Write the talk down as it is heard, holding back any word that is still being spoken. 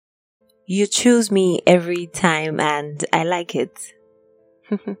You choose me every time and I like it.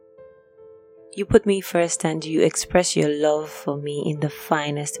 You put me first and you express your love for me in the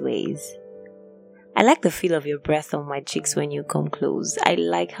finest ways. I like the feel of your breath on my cheeks when you come close. I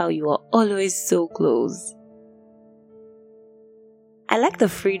like how you are always so close. I like the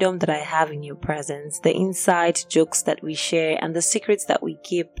freedom that I have in your presence, the inside jokes that we share and the secrets that we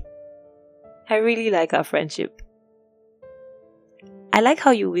keep. I really like our friendship. I like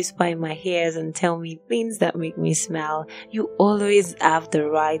how you whisper in my ears and tell me things that make me smile. You always have the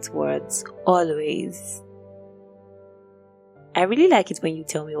right words, always. I really like it when you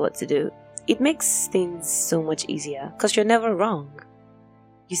tell me what to do. It makes things so much easier because you're never wrong.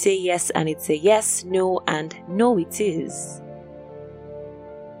 You say yes and it's a yes, no, and no it is.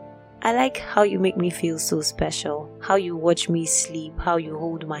 I like how you make me feel so special, how you watch me sleep, how you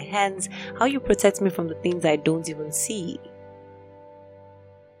hold my hands, how you protect me from the things I don't even see.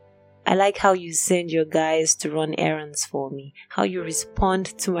 I like how you send your guys to run errands for me, how you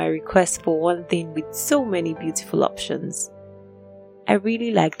respond to my request for one thing with so many beautiful options. I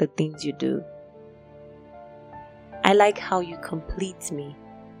really like the things you do. I like how you complete me.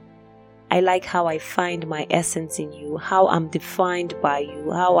 I like how I find my essence in you, how I'm defined by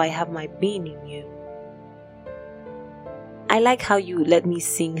you, how I have my being in you. I like how you let me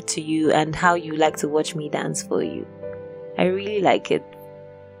sing to you and how you like to watch me dance for you. I really like it.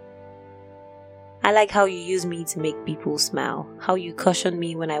 I like how you use me to make people smile, how you caution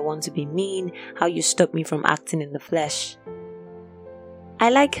me when I want to be mean, how you stop me from acting in the flesh. I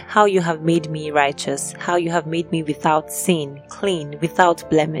like how you have made me righteous, how you have made me without sin, clean, without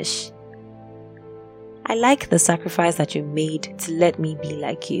blemish. I like the sacrifice that you made to let me be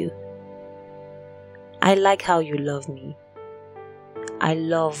like you. I like how you love me. I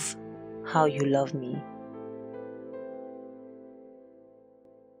love how you love me.